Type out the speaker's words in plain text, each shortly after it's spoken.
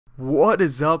What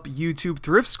is up, YouTube?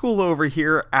 Thrift School over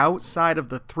here outside of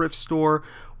the thrift store.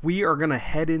 We are gonna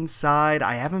head inside.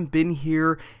 I haven't been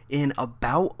here in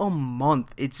about a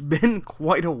month. It's been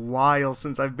quite a while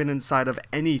since I've been inside of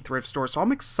any thrift store, so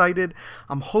I'm excited.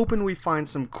 I'm hoping we find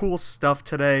some cool stuff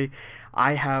today.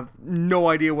 I have no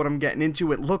idea what I'm getting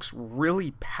into. It looks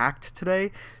really packed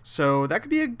today, so that could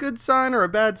be a good sign or a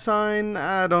bad sign.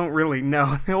 I don't really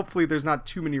know. Hopefully there's not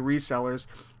too many resellers.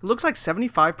 It looks like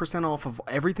 75% off of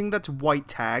everything that's white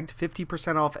tagged,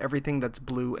 50% off everything that's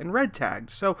blue and red tagged.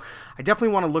 So I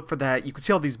definitely want to look for that. You can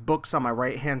see all these books on my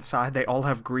right hand side. They all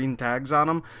have green tags on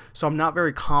them. So I'm not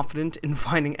very confident in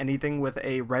finding anything with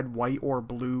a red, white, or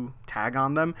blue tag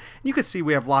on them. You can see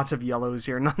we have lots of yellows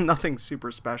here. Nothing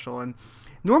super special. And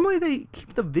normally they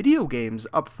keep the video games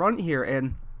up front here,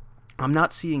 and I'm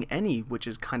not seeing any, which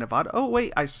is kind of odd. Oh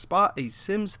wait, I spot a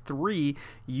Sims 3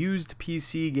 used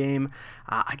PC game.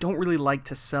 I don't really like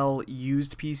to sell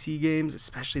used PC games,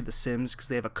 especially the Sims, because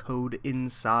they have a code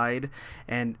inside,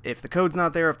 and if the code's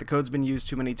not there, if the code's been used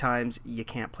too many times, you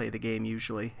can't play the game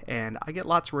usually, and I get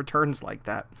lots of returns like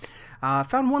that.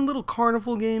 Found one little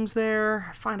carnival games there.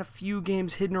 I find a few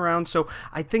games hidden around, so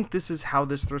I think this is how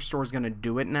this thrift store is going to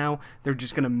do it now. They're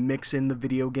just going to mix in the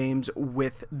video games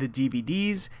with the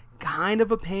DVDs. Kind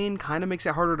of a pain, kind of makes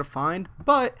it harder to find,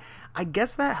 but I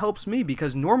guess that helps me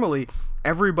because normally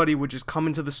everybody would just come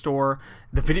into the store.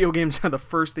 The video games are the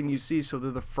first thing you see, so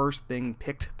they're the first thing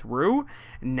picked through.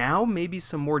 Now maybe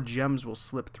some more gems will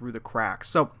slip through the cracks.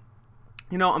 So,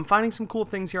 you know, I'm finding some cool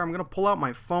things here. I'm going to pull out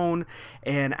my phone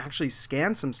and actually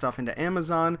scan some stuff into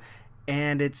Amazon,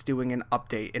 and it's doing an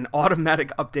update, an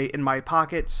automatic update in my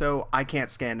pocket, so I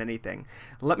can't scan anything.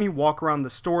 Let me walk around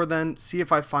the store then, see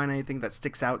if I find anything that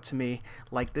sticks out to me,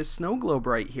 like this snow globe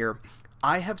right here.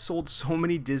 I have sold so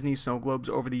many Disney snow globes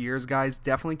over the years, guys.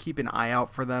 Definitely keep an eye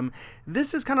out for them.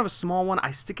 This is kind of a small one. I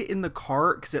stick it in the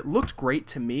cart because it looked great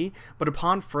to me, but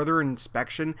upon further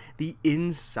inspection, the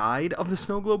inside of the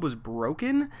snow globe was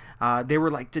broken. They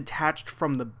were like detached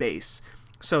from the base,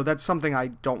 so that's something I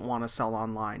don't want to sell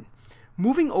online.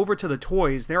 Moving over to the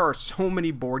toys, there are so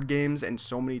many board games and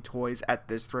so many toys at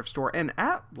this thrift store, and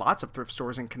at lots of thrift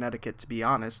stores in Connecticut, to be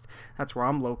honest. That's where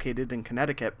I'm located, in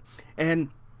Connecticut. And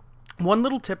one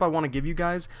little tip I want to give you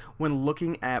guys when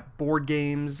looking at board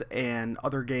games and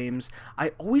other games,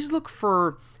 I always look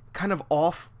for kind of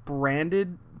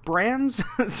off-branded brands.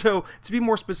 So to be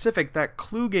more specific, that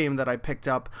Clue game that I picked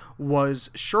up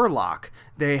was Sherlock.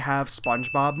 They have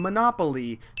SpongeBob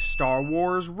Monopoly, Star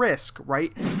Wars Risk,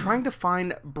 right? Trying to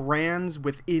find brands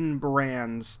within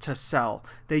brands to sell.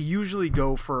 They usually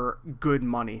go for good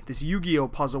money. This Yu-Gi-Oh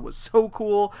puzzle was so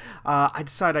cool. I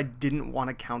decided I didn't want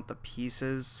to count the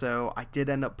pieces, so I did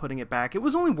end up putting it back. It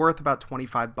was only worth about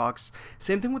 25 bucks.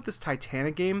 Same thing with this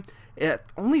Titanic game.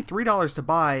 Only $3 to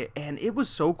buy, and it was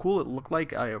so cool. It looked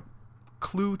like a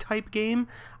Clue type game.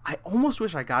 I almost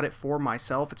wish I got it for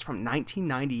myself. It's from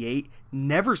 1998.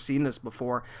 Never seen this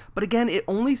before, but again, it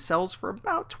only sells for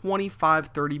about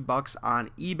 25-30 bucks on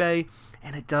eBay,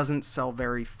 and it doesn't sell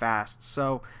very fast,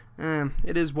 so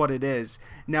it is what it is.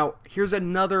 Now, here's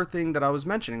another thing that I was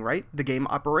mentioning, right? The game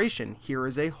Operation. Here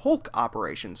is a Hulk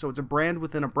Operation, so it's a brand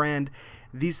within a brand.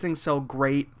 These things sell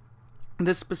great.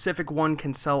 This specific one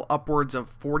can sell upwards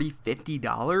of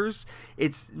 $40-50.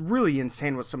 It's really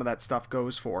insane what some of that stuff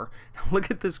goes for.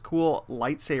 Look at this cool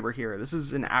lightsaber here. This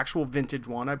is an actual vintage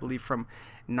one, I believe from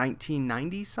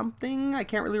 1990 something. I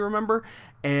can't really remember.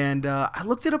 And I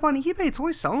looked it up on eBay. It's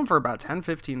only selling for about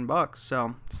 10-15 bucks.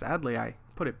 So sadly, I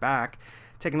put it back.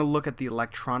 Taking a look at the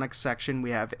electronics section, we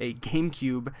have a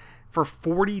GameCube for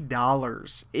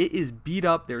 $40. It is beat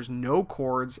up. There's no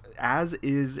cords. As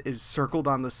is circled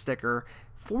on the sticker.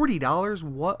 $40?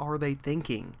 What are they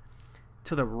thinking?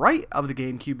 To the right of the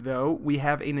GameCube, though, we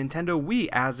have a Nintendo Wii,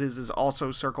 as is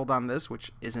also circled on this,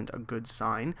 which isn't a good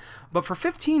sign. But for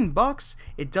 15 bucks,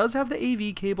 it does have the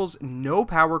AV cables, no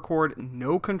power cord,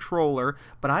 no controller,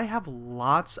 but I have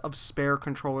lots of spare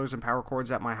controllers and power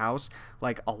cords at my house,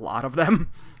 like a lot of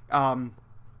them. I'm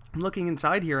looking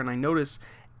inside here, and I notice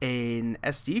an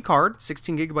SD card,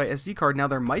 16 gigabyte SD card. Now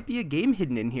there might be a game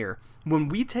hidden in here. When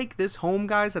we take this home,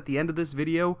 guys, at the end of this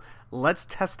video, let's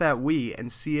test that Wii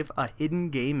and see if a hidden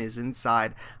game is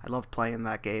inside. I love playing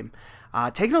that game.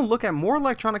 Taking a look at more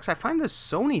electronics, I find this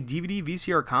Sony DVD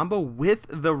VCR combo with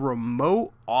the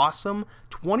remote awesome.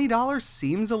 $20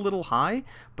 seems a little high,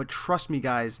 but trust me,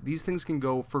 guys, these things can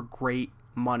go for great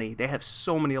money. They have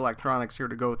so many electronics here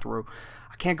to go through.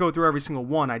 I can't go through every single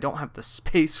one. I don't have the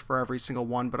space for every single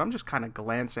one, but I'm just kind of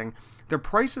glancing. Their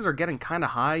prices are getting kind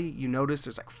of high. You notice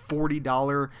there's like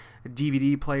 $40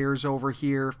 DVD players over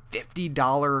here,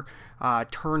 $50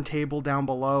 turntable down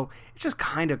below. It's just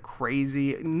kind of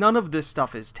crazy. None of this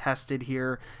stuff is tested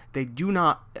here. They do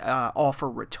not offer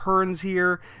returns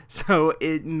here, so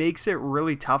it makes it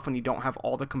really tough when you don't have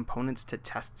all the components to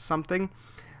test something.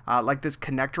 Like this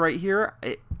Connect right here,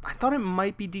 I thought it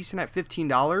might be decent at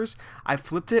 $15. I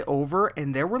flipped it over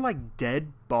and there were like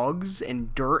dead bugs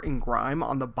and dirt and grime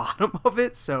on the bottom of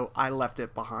it, so I left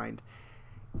it behind.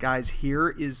 Guys, here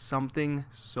is something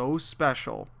so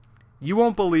special. You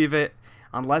won't believe it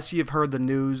unless you've heard the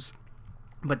news,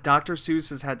 but Dr. Seuss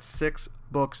has had 6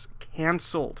 books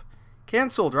canceled.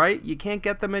 Canceled, right? You can't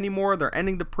get them anymore. They're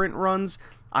ending the print runs.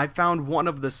 I found one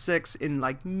of the 6 in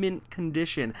like mint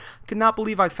condition. Could not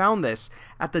believe I found this.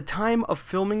 At the time of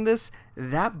filming this,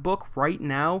 that book right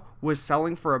now was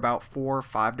selling for about $4 or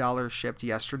 $5 shipped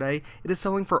yesterday. It is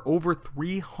selling for over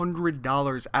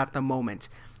 $300 at the moment.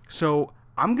 So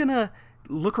I'm gonna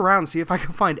look around, see if I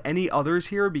can find any others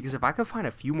here, because if I can find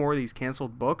a few more of these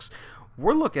canceled books,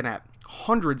 we're looking at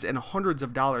hundreds and hundreds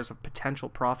of dollars of potential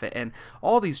profit. And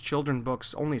all these children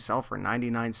books only sell for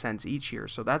 99 cents each here,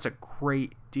 so that's a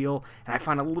great deal. And I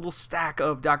find a little stack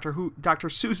of Dr.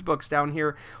 Seuss books down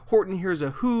here. Horton Hears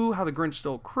a Who, How the Grinch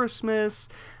Stole Christmas,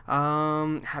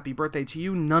 Happy Birthday to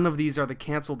You. None of these are the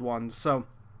canceled ones, so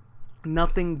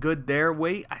nothing good there.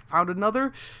 Wait, I found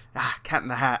another. Cat in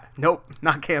the Hat. Nope,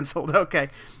 not canceled. Okay,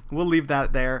 we'll leave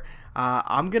that there.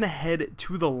 I'm gonna head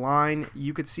to the line.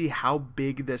 You could see how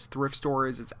big this thrift store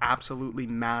is. It's absolutely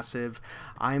massive.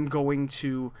 I'm going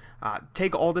to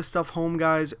take all this stuff home,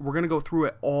 guys. We're gonna go through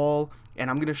it all, and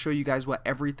I'm gonna show you guys what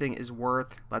everything is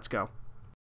worth. Let's go.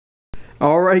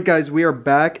 Alright guys, we are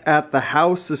back at the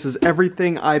house. This is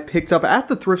everything I picked up at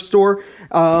the thrift store.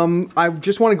 I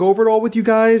just want to go over it all with you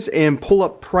guys and pull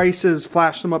up prices,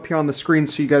 flash them up here on the screen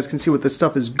so you guys can see what this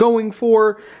stuff is going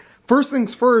for. First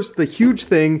things first, the huge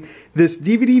thing, this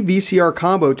DVD VCR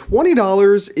combo,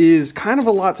 $20 is kind of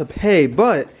a lot to pay,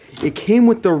 but it came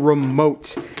with the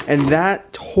remote, and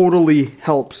that totally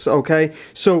helps, okay?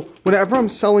 So whenever I'm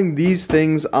selling these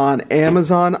things on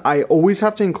Amazon, I always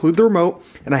have to include the remote,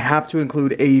 and I have to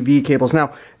include AV cables.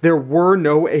 Now, there were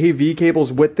no AV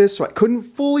cables with this, so I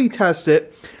couldn't fully test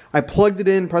it. I plugged it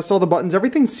in, pressed all the buttons,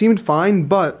 everything seemed fine,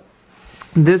 but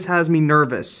this has me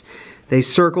nervous. They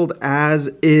circled as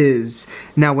is.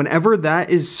 Now, whenever that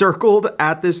is circled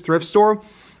at this thrift store,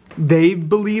 they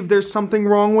believe there's something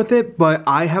wrong with it, but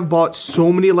I have bought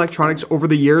so many electronics over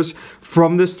the years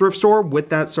from this thrift store with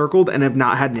that circled and have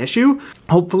not had an issue.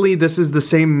 Hopefully this is the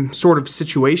same sort of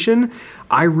situation.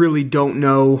 I really don't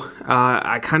know.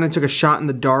 I kind of took a shot in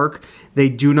the dark. They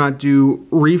do not do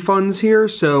refunds here,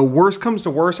 so worst comes to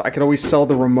worst, I could always sell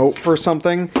the remote for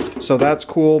something, so that's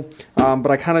cool.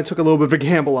 But I kind of took a little bit of a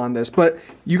gamble on this. But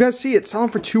you guys see it's selling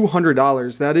for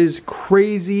 $200. That is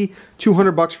crazy.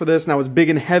 200 bucks for this. Now it's big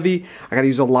and heavy. I gotta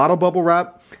use a lot of bubble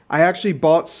wrap. I actually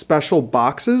bought special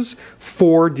boxes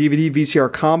for DVD VCR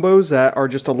combos that are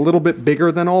just a little bit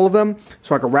bigger than all of them,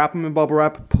 so I could wrap them in bubble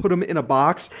wrap, put them in a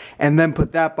box, and then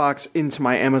put that box into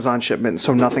my Amazon shipment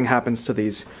so nothing happens to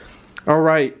these. All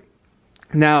right,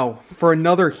 now for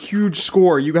another huge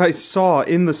score you guys saw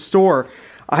in the store,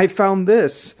 I found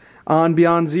this on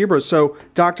Beyond Zebra. So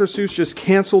Dr. Seuss just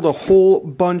canceled a whole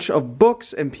bunch of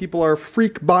books and people are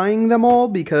freak buying them all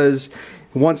because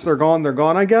once they're gone,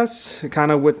 I guess,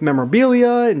 kind of with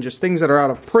memorabilia and just things that are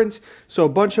out of print. So a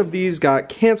bunch of these got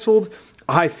canceled.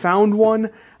 I found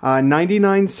one.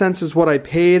 99 cents is what I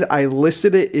paid. I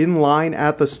listed it in line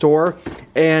at the store,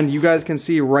 and you guys can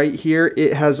see right here,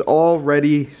 it has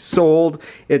already sold.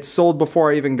 It sold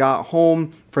before I even got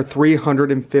home for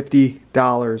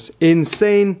 $350.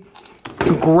 Insane.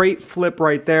 Great flip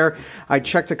right there. I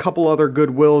checked a couple other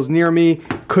Goodwills near me,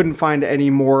 couldn't find any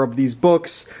more of these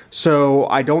books, so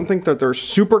I don't think that they're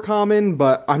super common,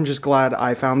 but I'm just glad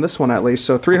I found this one at least.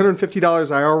 So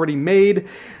 $350 I already made.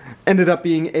 Ended up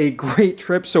being a great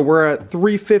trip. So we're at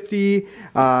 $350,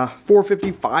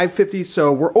 $450, $550,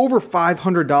 so we're over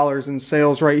 $500 in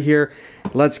sales right here.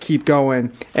 Let's keep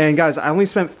going. And guys, I only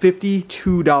spent $52,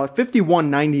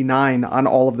 $51.99 on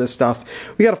all of this stuff.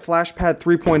 We got a FlashPad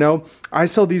 3.0. I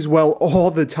sell these well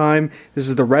all the time. This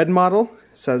is the red model.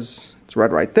 It says it's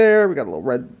red right there. We got a little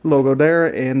red logo there,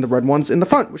 and the red one's in the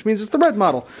front, which means it's the red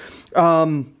model.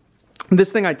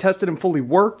 This thing I tested and fully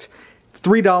worked.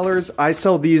 $3. I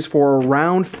sell these for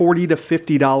around $40 to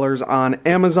 $50 on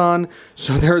Amazon.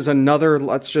 So there's another,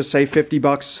 let's just say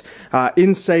 $50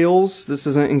 in sales. This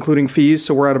isn't including fees,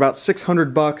 so we're at about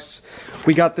 $600.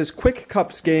 We got this Quick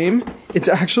Cups game. It's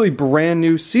actually brand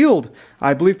new sealed.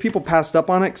 I believe people passed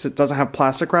up on it because it doesn't have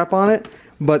plastic wrap on it.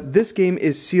 But this game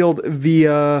is sealed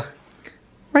via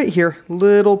right here,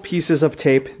 little pieces of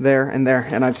tape there and there,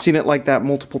 and I've seen it like that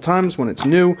multiple times when it's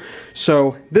new.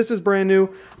 So this is brand new.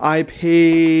 I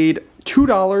paid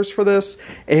 $2 for this,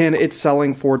 and it's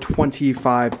selling for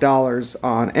 $25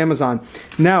 on Amazon.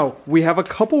 Now, we have a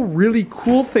couple really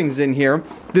cool things in here.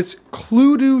 This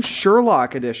Cluedo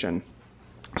Sherlock edition.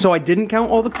 So I didn't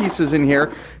count all the pieces in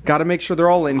here. Got to make sure they're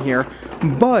all in here.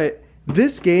 But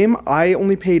this game, I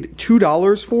only paid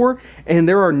 $2 for, and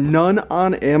there are none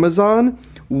on Amazon.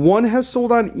 One has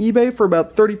sold on eBay for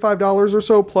about $35 or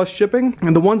so plus shipping,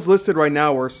 and the ones listed right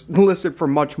now are listed for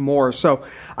much more. So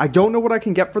I don't know what I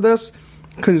can get for this.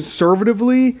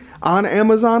 Conservatively on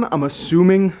Amazon, I'm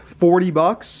assuming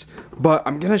 $40, but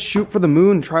I'm gonna shoot for the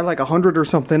moon, try like 100 or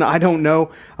something. I don't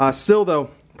know. Still though,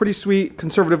 pretty sweet.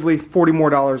 Conservatively, $40 more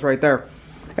right there.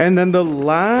 And then the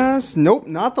last, nope,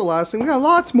 not the last thing. We got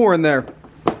lots more in there.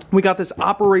 We got this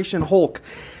Operation Hulk,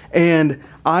 and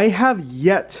I have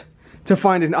yet to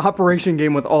find an Operation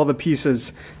game with all the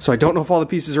pieces. So I don't know if all the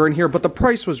pieces are in here, but the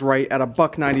price was right at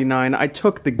 $1.99. I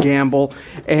took the gamble,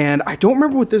 and I don't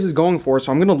remember what this is going for,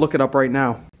 so I'm gonna look it up right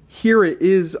now. Here it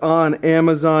is on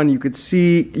Amazon. You could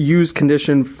see used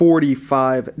condition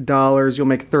 $45. You'll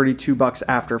make $32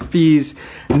 after fees.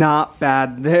 Not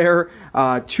bad there.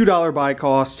 $2 buy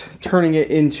cost, turning it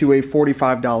into a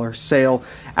 $45 sale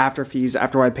after fees,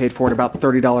 after I paid for it, about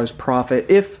 $30 profit.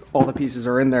 If all the pieces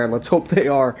are in there, let's hope they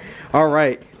are. All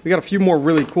right, we got a few more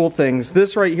really cool things.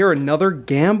 This right here, another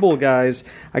gamble, guys.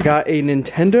 I got a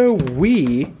Nintendo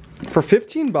Wii for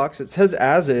 $15. It says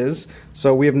as is,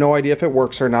 so we have no idea if it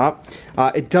works or not.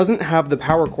 It doesn't have the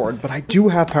power cord, but I do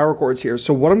have power cords here.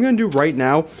 So what I'm going to do right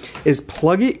now is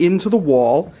plug it into the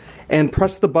wall and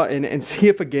press the button and see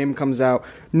if a game comes out.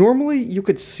 Normally you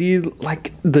could see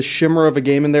like the shimmer of a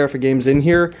game in there if a game's in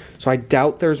here, so I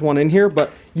doubt there's one in here,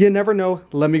 but you never know.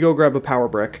 Let me go grab a power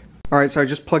brick. All right, so I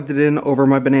just plugged it in over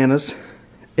my bananas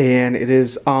and it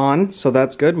is on, so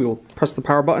that's good. We will press the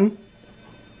power button.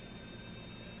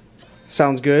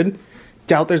 Sounds good.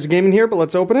 Doubt there's a game in here, but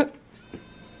let's open it.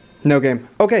 No game.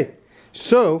 Okay,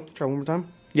 so try one more time.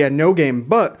 Yeah, no game,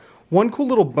 but one cool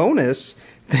little bonus,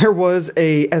 there was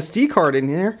a SD card in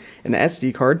here, an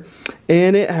SD card,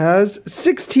 and it has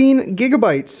 16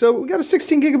 gigabytes. So we got a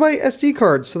 16 gigabyte SD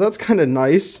card, so that's kind of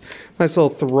nice. Nice little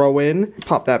throw in.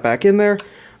 Pop that back in there.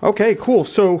 Okay, cool.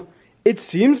 So it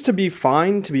seems to be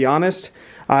fine, to be honest.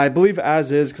 I believe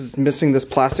as is, because it's missing this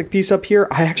plastic piece up here.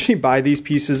 I actually buy these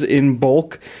pieces in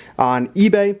bulk on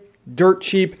eBay, dirt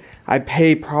cheap. I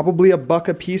pay probably $1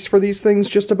 a piece for these things,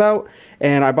 just about,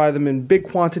 and I buy them in big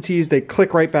quantities. They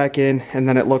click right back in, and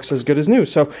then it looks as good as new.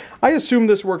 So I assume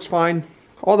this works fine.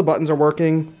 All the buttons are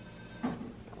working.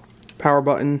 Power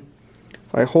button.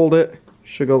 If I hold it,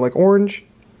 should go like orange.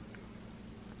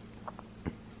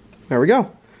 There we go.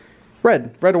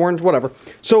 Red, orange, whatever.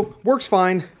 So works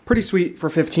fine. Pretty sweet for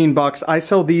 $15. I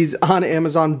sell these on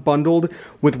Amazon bundled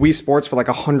with Wii Sports for like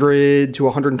 $100 to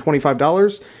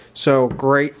 $125. So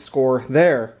great score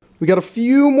there. We got a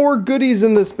few more goodies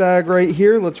in this bag right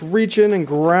here. Let's reach in and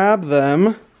grab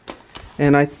them.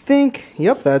 And I think,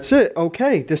 yep, that's it.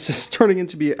 Okay, this is turning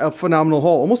into be a phenomenal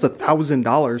haul. Almost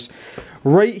 $1,000.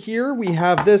 Right here we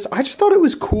have this. I just thought it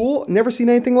was cool. Never seen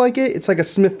anything like it. It's like a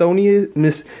Smithsonian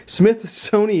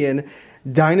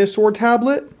dinosaur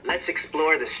tablet. Let's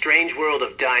explore the strange world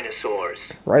of dinosaurs.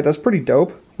 Right, that's pretty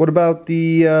dope. What about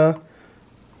the,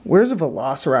 where's a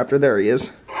velociraptor? There he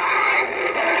is.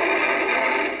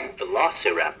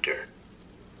 Velociraptor.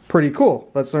 Pretty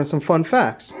cool. Let's learn some fun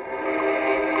facts.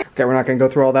 Okay, we're not going to go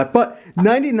through all that, but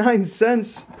 99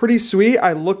 cents, pretty sweet.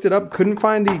 I looked it up, couldn't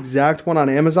find the exact one on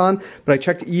Amazon, but I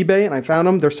checked eBay and I found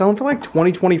them. They're selling for like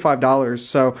 $20, $25,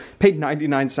 so paid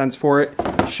 99 cents for it.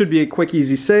 Should be a quick,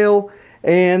 easy sale.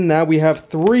 And now we have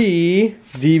 3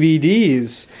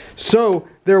 DVDs. So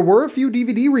there were a few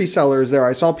DVD resellers there.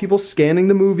 I saw people scanning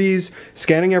the movies,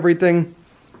 scanning everything.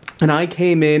 And I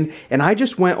came in and I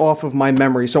just went off of my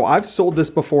memory. So I've sold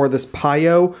this before, this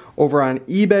Pio over on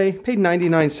eBay, paid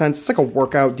 99 cents. It's like a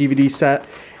workout DVD set.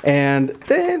 And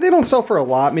they don't sell for a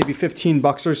lot, maybe 15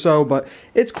 bucks or so, but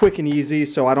it's quick and easy,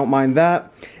 so I don't mind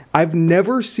that. I've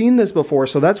never seen this before,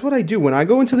 so that's what I do. When I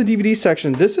go into the DVD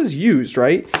section, this is used,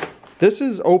 right? This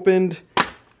is opened,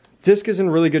 disc is in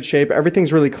really good shape.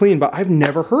 Everything's really clean, but I've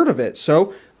never heard of it.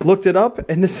 So looked it up,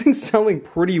 and this thing's selling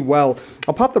pretty well.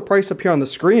 I'll pop the price up here on the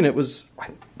screen. It was, I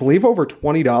believe, over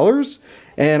 $20,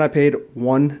 and I paid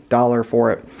 $1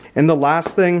 for it. And the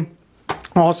last thing,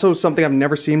 also something I've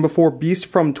never seen before, Beast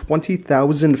from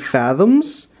 20,000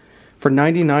 Fathoms for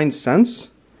 99 cents.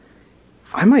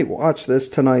 I might watch this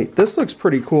tonight. This looks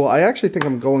pretty cool. I actually think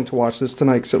I'm going to watch this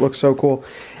tonight because it looks so cool.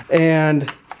 And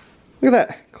look at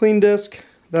that, clean disc.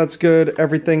 That's good.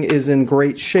 Everything is in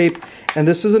great shape. And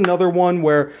this is another one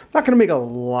where I'm not going to make a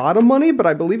lot of money, but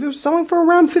I believe it was selling for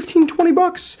around 15, 20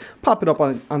 bucks. Pop it up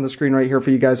on the screen right here for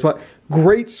you guys. But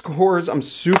great scores. I'm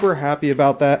super happy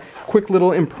about that. Quick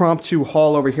little impromptu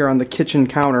haul over here on the kitchen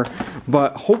counter.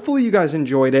 But hopefully you guys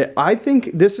enjoyed it. I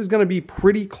think this is going to be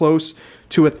pretty close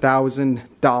to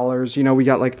 $1,000. You know, we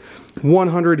got like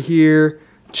 100 here,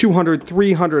 200,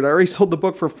 300. I already sold the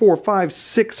book for 400, 500,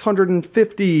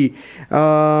 650,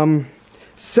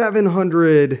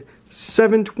 700,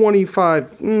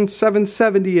 725,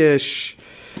 770-ish,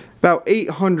 about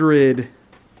 800,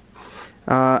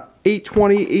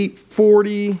 820,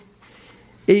 840,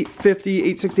 850,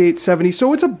 860, 870.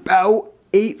 So it's about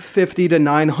 $850 to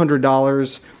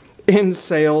 $900 in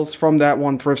sales from that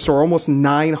one thrift store. Almost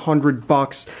 900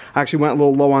 bucks. I actually went a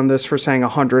little low on this for saying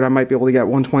 100. I might be able to get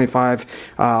 125,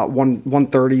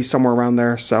 130, somewhere around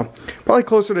there. So probably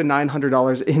closer to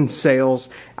 $900 in sales.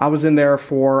 I was in there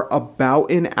for about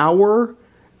an hour.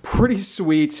 Pretty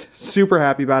sweet. Super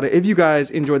happy about it. If you guys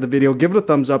enjoyed the video, give it a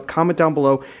thumbs up. Comment down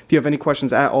below if you have any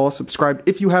questions at all. Subscribe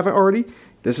if you haven't already.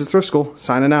 This is Thrift School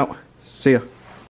signing out. See ya.